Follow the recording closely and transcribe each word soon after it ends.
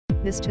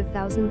This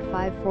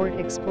 2005 Ford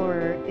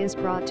Explorer is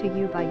brought to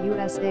you by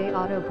USA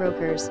Auto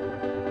Brokers.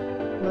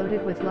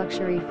 Loaded with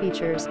luxury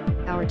features,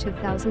 our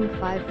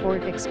 2005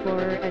 Ford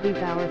Explorer Eddie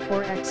Bauer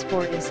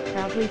 4X4 is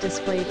proudly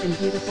displayed in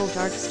beautiful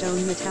dark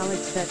stone metallic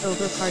set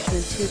over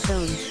parchment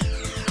two-tone.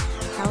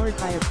 Powered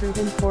by a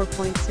proven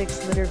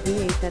 4.6-liter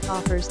V8 that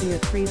offers near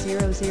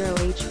 300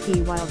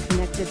 HP while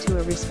connected to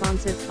a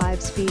responsive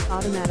 5-speed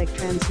automatic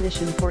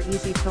transmission for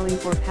easy towing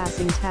or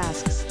passing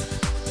tasks.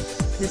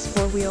 This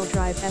four-wheel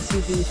drive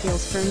SUV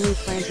feels firmly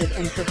planted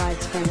and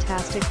provides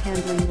fantastic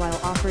handling while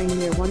offering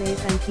near 1/8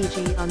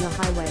 mpg on the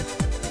highway.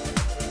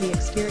 The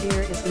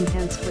exterior is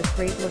enhanced with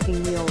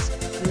great-looking wheels,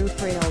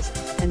 roof rails,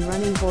 and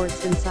running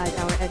boards inside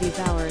our Eddie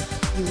Bauer.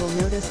 You will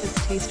notice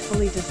it's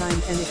tastefully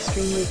designed and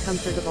extremely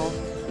comfortable.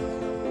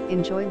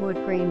 Enjoy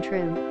wood grain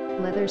trim,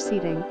 leather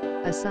seating,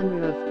 a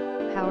sunroof,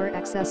 power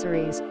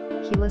accessories,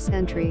 keyless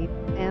entry,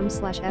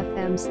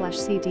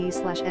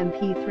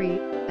 AM/FM/CD/MP3,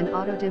 an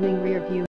auto-dimming rear view